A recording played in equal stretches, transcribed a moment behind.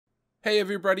Hey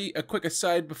everybody, a quick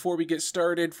aside before we get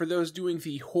started. For those doing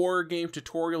the horror game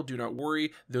tutorial, do not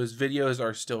worry, those videos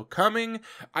are still coming.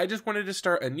 I just wanted to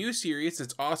start a new series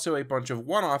that's also a bunch of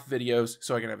one-off videos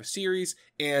so I can have a series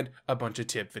and a bunch of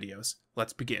tip videos.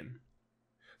 Let's begin.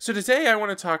 So today I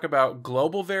want to talk about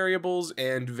global variables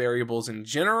and variables in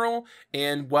general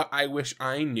and what I wish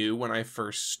I knew when I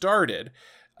first started.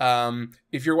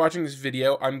 If you're watching this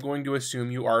video, I'm going to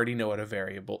assume you already know what a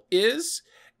variable is.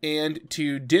 And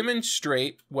to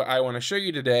demonstrate what I want to show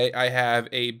you today, I have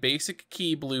a basic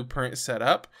key blueprint set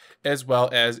up, as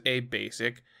well as a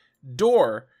basic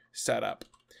door set up.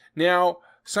 Now,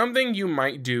 something you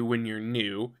might do when you're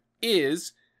new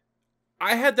is,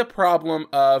 I had the problem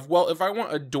of, well, if I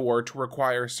want a door to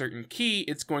require a certain key,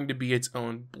 it's going to be its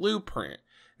own blueprint.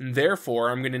 And therefore,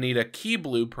 I'm going to need a key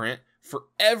blueprint for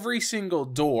every single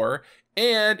door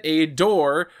and a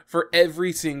door for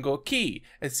every single key.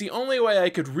 It's the only way I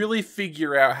could really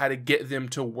figure out how to get them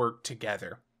to work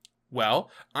together. Well,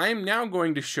 I'm now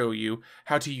going to show you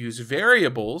how to use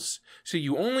variables so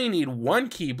you only need one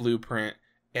key blueprint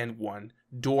and one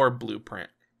door blueprint.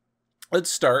 Let's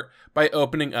start by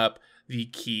opening up the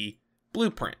key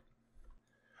blueprint.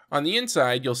 On the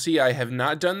inside, you'll see I have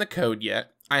not done the code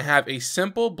yet. I have a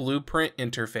simple blueprint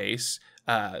interface,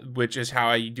 which is how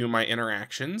I do my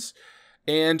interactions.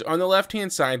 And on the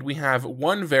left-hand side, we have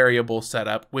one variable set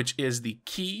up, which is the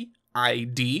key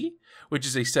ID, which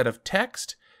is a set of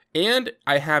text. And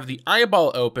I have the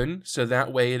eyeball open, so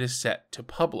that way it is set to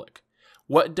public.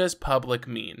 What does public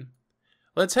mean?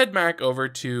 Let's head back over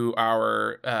to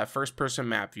our first-person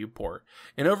map viewport.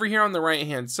 And over here on the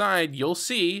right-hand side, you'll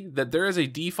see that there is a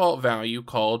default value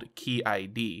called key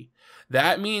ID.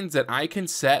 That means that I can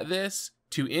set this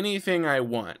to anything I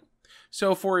want.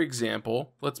 So for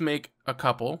example, let's make a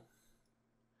couple.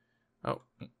 Oh,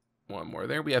 one more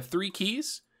there. We have 3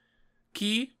 keys.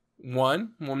 Key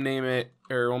 1, we'll name it,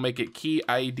 or we'll make it key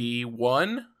ID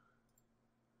 1.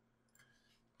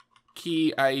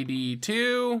 Key ID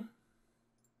 2.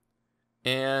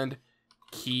 And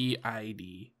key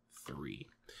ID 3.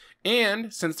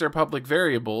 And since they're public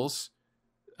variables,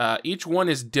 each one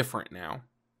is different now.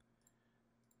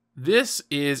 This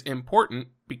is important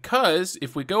because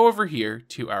if we go over here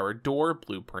to our door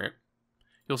blueprint,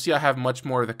 you'll see I have much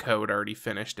more of the code already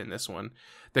finished in this one.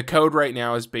 The code right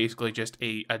now is basically just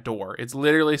a door. It's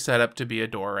literally set up to be a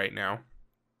door right now.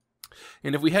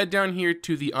 And if we head down here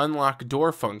to the unlock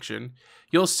door function,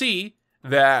 you'll see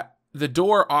that the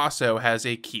door also has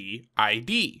a key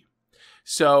ID.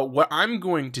 So what I'm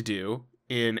going to do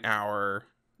in our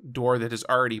door that is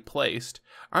already placed,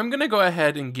 I'm going to go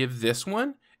ahead and give this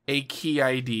one a key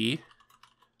ID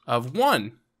of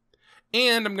 1.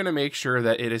 And I'm going to make sure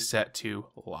that it is set to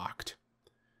locked.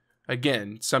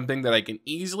 Again, something that I can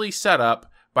easily set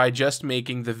up by just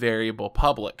making the variable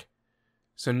public.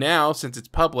 So now, since it's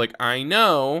public, I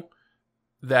know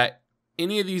that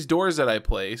any of these doors that I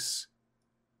place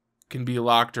can be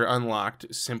locked or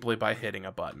unlocked simply by hitting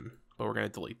a button. But we're going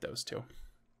to delete those two.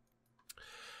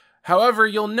 However,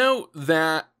 you'll note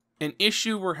that an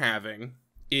issue we're having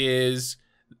is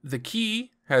the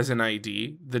key has an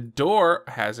ID, the door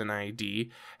has an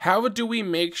ID. How do we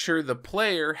make sure the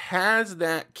player has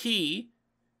that key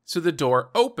so the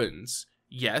door opens?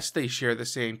 Yes, they share the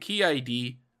same key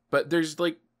ID, but there's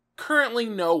currently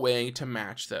no way to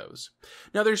match those.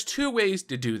 Now there's 2 ways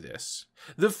to do this.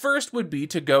 The first would be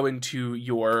to go into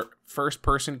your first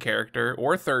person character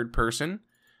or third person,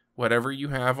 whatever you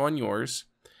have on yours.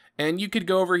 And you could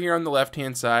go over here on the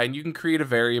left-hand side and you can create a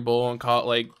variable and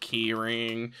call it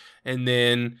keyring and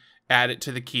then add it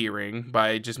to the keyring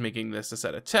by just making this a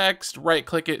set of text,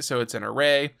 right-click it so it's an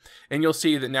array, and you'll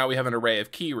see that now we have an array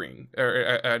of keyring,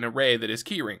 or an array that is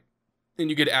keyring. And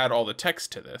you could add all the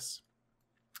text to this.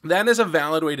 That is a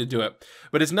valid way to do it,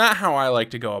 but it's not how I like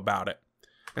to go about it.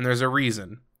 And there's a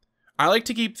reason. I like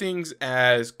to keep things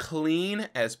as clean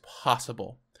as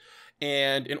possible.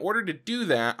 And in order to do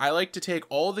that, I like to take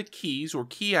all the keys or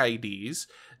key IDs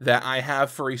that I have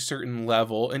for a certain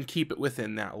level and keep it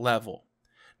within that level.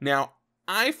 Now,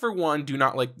 I, for one, do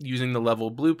not like using the level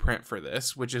blueprint for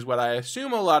this, which is what I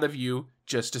assume a lot of you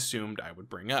just assumed I would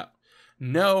bring up.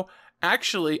 No,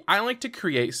 actually, I like to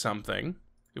create something.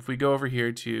 If we go over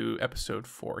here to episode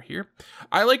 4 here,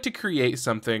 I like to create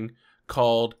something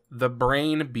called the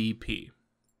brain BP.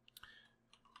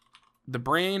 The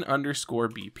brain underscore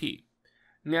BP.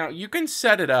 Now, you can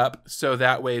set it up so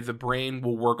that way the brain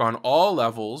will work on all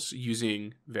levels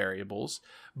using variables,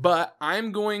 but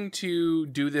I'm going to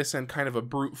do this in kind of a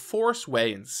brute force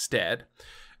way instead,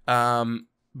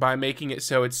 by making it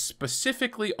so it's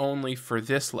specifically only for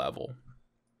this level.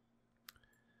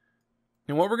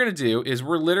 And what we're going to do is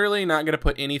we're literally not going to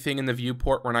put anything in the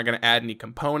viewport. We're not going to add any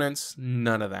components,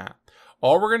 none of that.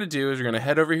 All we're going to do is we're going to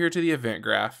head over here to the event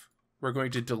graph. We're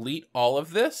going to delete all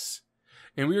of this,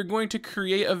 and we are going to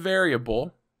create a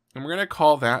variable, and we're going to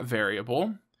call that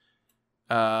variable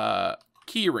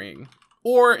keyring.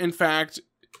 Or in fact,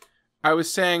 I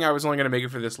was saying I was only going to make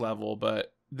it for this level,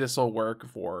 but this will work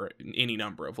for any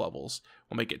number of levels.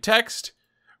 We'll make it text.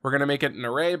 We're going to make it an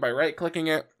array by right-clicking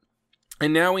it.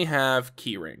 And now we have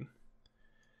keyring.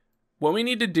 What we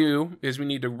need to do is we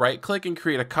need to right-click and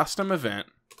create a custom event.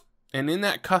 And in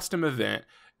that custom event,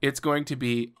 it's going to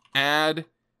be add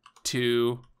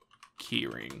to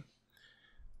keyring.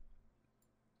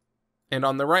 And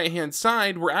on the right-hand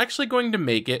side, we're actually going to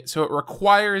make it so it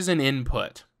requires an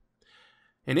input.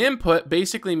 An input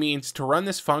basically means to run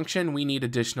this function, we need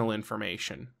additional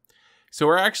information. So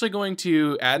we're actually going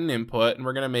to add an input, and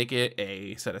we're going to make it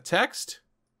a set of text.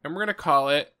 And we're going to call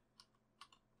it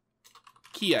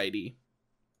key ID.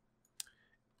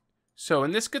 So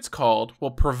when this gets called,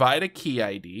 we'll provide a key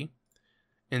ID.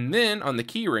 And then on the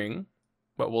keyring,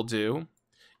 what we'll do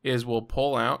is we'll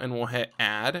pull out and we'll hit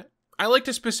add. I like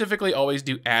to specifically always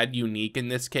do add unique in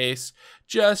this case,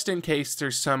 just in case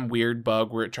there's some weird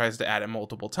bug where it tries to add it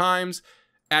multiple times.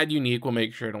 Add unique will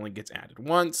make sure it only gets added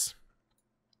once.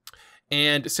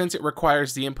 And since it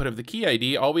requires the input of the key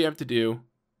ID, all we have to do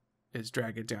is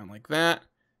drag it down like that.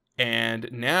 And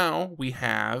now we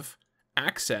have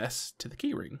access to the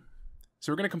keyring.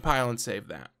 So we're going to compile and save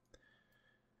that.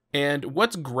 And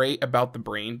what's great about the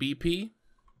Brain BP,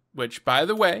 which by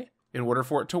the way, in order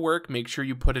for it to work, make sure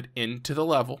you put it into the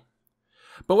level.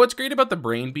 But what's great about the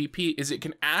Brain BP is it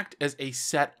can act as a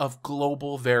set of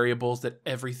global variables that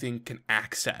everything can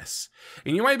access.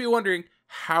 And you might be wondering,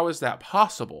 how is that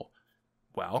possible?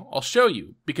 Well, I'll show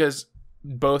you, because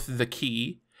both the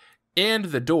key and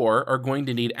the door are going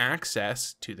to need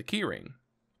access to the keyring.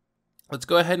 Let's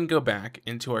go ahead and go back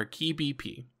into our key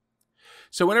BP.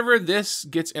 So whenever this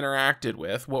gets interacted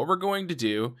with, what we're going to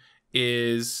do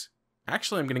is,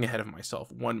 actually I'm getting ahead of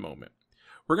myself, one moment.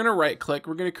 We're going to right click,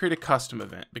 we're going to create a custom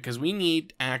event because we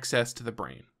need access to the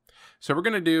brain. So we're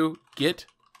going to do get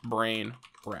brain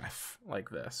ref like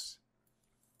this.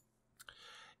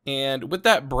 And with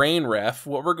that brain ref,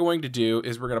 what we're going to do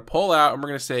is we're going to pull out and we're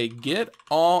going to say get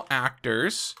all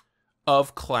actors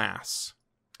of class.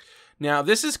 Now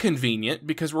this is convenient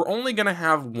because we're only going to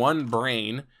have one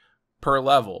brain per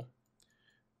level.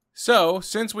 So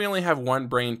since we only have one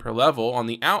brain per level, on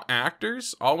the out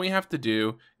actors, all we have to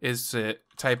do is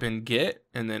type in get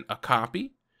and then a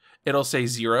copy. It'll say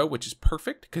 0, which is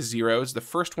perfect because 0 is the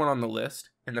first one on the list.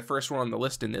 And the first one on the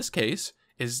list in this case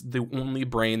is the only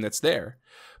brain that's there.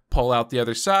 Pull out the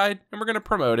other side, and we're going to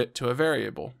promote it to a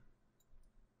variable.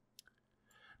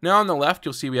 Now on the left,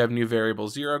 you'll see we have new variable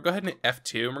 0. Go ahead and hit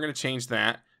F2, and we're going to change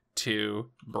that to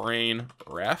brain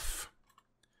ref.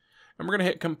 And we're going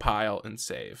to hit compile and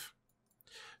save.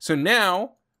 So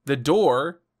now the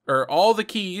door, or all the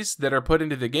keys that are put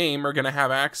into the game, are going to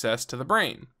have access to the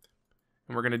brain.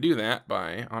 And we're going to do that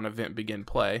by on event begin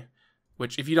play.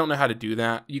 Which, if you don't know how to do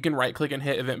that, you can right click and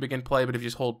hit event begin play, but if you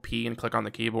just hold P and click on the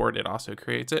keyboard, it also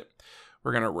creates it.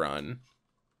 We're going to run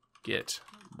get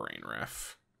brain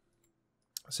ref.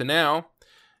 So now,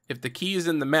 if the key is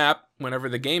in the map, whenever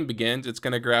the game begins, it's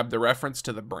going to grab the reference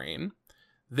to the brain.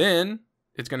 Then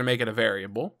it's going to make it a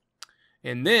variable.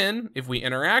 And then if we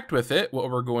interact with it,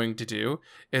 what we're going to do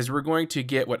is we're going to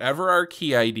get whatever our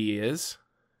key ID is,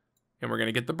 and we're going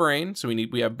to get the brain. So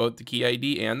we have both the key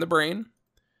ID and the brain.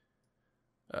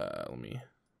 Let me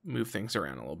move things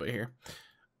around a little bit here.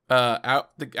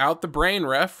 Out the brain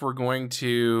ref, we're going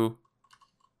to,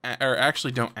 or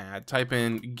actually don't add, type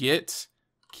in get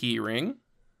keyring.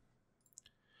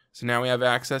 So now we have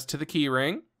access to the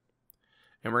keyring,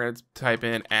 and we're going to type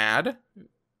in add,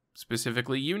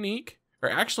 specifically unique, or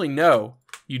actually no,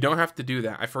 you don't have to do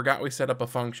that. I forgot we set up a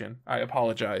function. I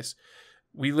apologize.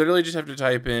 We literally just have to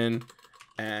type in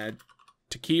add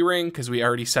to keyring because we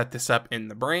already set this up in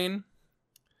the brain.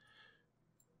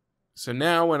 So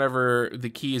now whenever the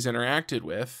key is interacted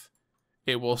with,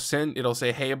 it'll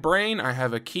say, hey, brain, I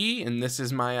have a key and this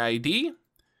is my ID.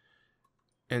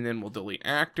 And then we'll delete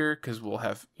actor because we'll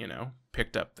have,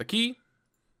 picked up the key.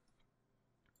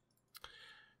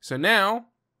 So now,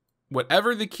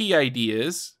 whatever the key ID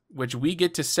is, which we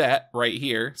get to set right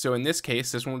here. So in this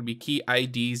case, this one would be key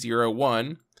ID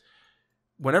 01.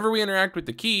 Whenever we interact with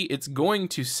the key, it's going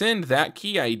to send that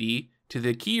key ID to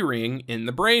the keyring in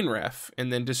the brain ref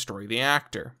and then destroy the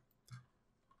actor.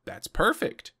 That's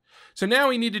perfect. So now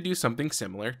we need to do something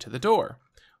similar to the door.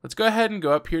 Let's go ahead and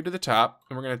go up here to the top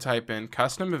and we're going to type in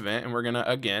custom event and we're going to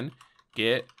again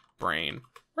get brain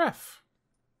ref.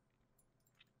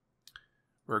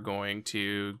 We're going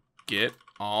to get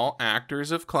all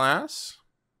actors of class.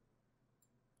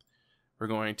 We're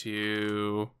going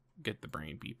to get the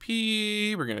brain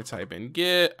BP. We're going to type in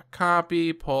get,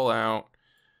 copy, pull out,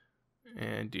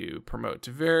 and do promote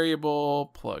to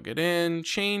variable, plug it in,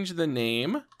 change the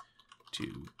name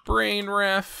to brain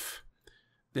ref.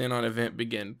 Then on event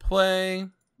begin play,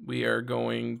 we are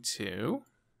going to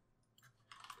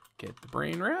get the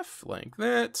brain ref like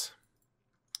that.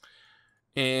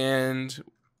 And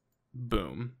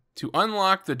boom. To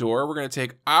unlock the door, we're going to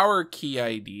take our key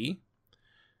ID.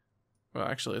 Well,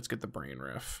 actually, let's get the brain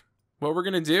ref. What we're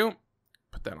going to do,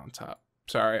 put that on top.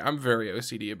 Sorry, I'm very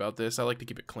OCD about this. I like to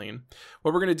keep it clean.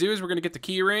 What we're going to do is we're going to get the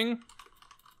key ring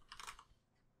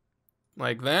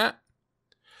like that.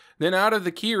 Then out of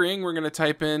the key ring, we're going to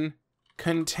type in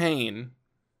contain.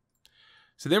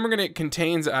 So then we're going to get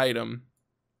contains item.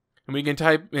 And we can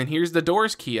type, and here's the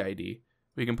door's key ID.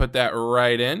 We can put that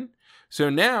right in. So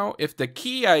now, if the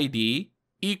key ID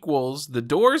equals the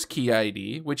door's key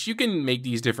ID, which you can make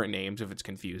these different names if it's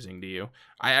confusing to you.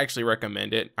 I actually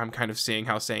recommend it. I'm kind of seeing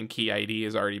how saying key ID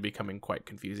is already becoming quite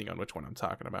confusing on which one I'm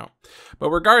talking about. But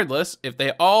regardless, if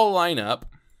they all line up,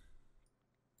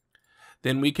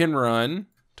 then we can run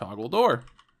toggle door,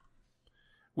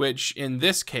 which in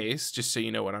this case, just so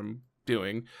you know what I'm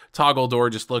doing, toggle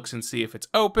door just looks and see if it's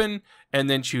open and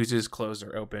then chooses closed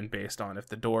or open based on if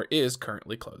the door is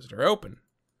currently closed or open.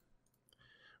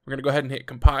 We're going to go ahead and hit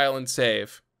compile and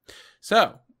save.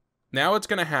 So now what's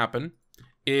going to happen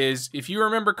is, if you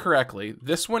remember correctly,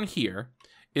 this one here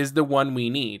is the one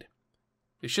we need.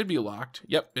 It should be locked.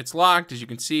 Yep, it's locked. As you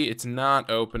can see, it's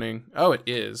not opening. Oh, it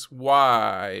is.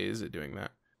 Why is it doing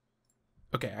that?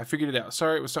 Okay, I figured it out.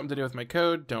 Sorry, it was something to do with my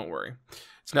code. Don't worry.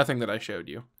 It's nothing that I showed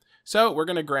you. So we're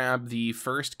going to grab the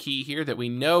first key here that we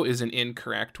know is an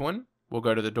incorrect one. We'll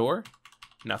go to the door.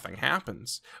 Nothing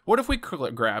happens. What if we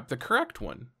grab the correct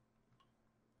one?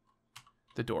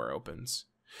 The door opens.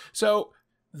 So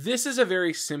this is a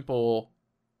very simple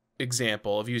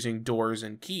example of using doors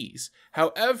and keys.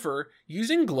 However,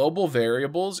 using global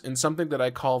variables in something that I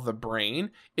call the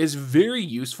brain is very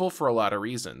useful for a lot of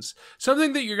reasons.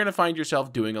 Something that you're going to find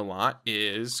yourself doing a lot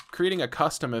is creating a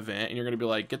custom event, and you're going to be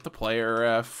like, get the player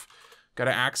ref, got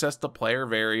to access the player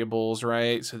variables,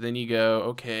 right? So then you go,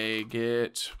 okay,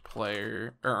 get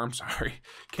player, or I'm sorry,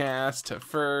 cast to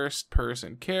first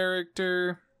person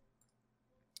character.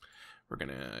 We're going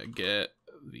to get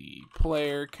the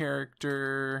player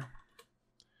character,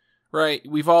 right?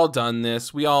 We've all done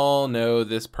this. We all know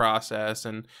this process,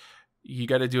 and you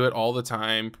got to do it all the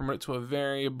time. Promote it to a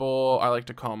variable. I like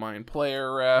to call mine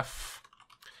player ref.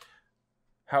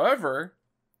 However,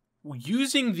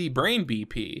 using the brain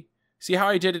BP, see how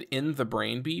I did it in the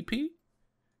brain BP?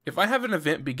 If I have an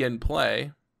event begin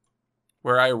play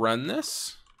where I run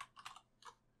this,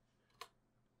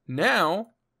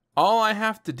 now all I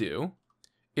have to do,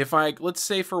 if I, let's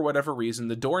say for whatever reason,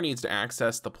 the door needs to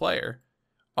access the player,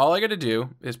 all I got to do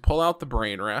is pull out the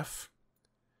brain ref,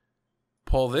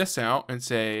 pull this out and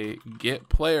say get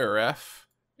player ref,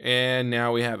 and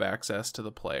now we have access to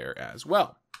the player as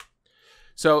well.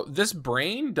 So this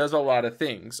brain does a lot of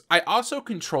things. I also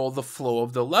control the flow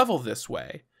of the level this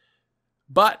way.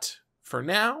 But for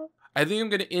now, I think I'm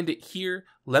going to end it here.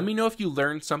 Let me know if you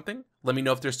learned something. Let me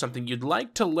know if there's something you'd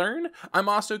like to learn. I'm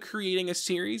also creating a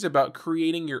series about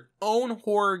creating your own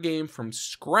horror game from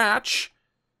scratch.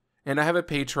 And I have a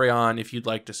Patreon if you'd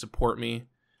like to support me.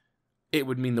 It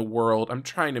would mean the world. I'm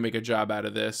trying to make a job out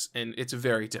of this, and it's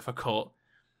very difficult.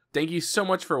 Thank you so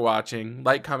much for watching.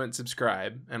 Like, comment,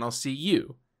 subscribe, and I'll see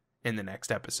you in the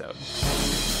next episode.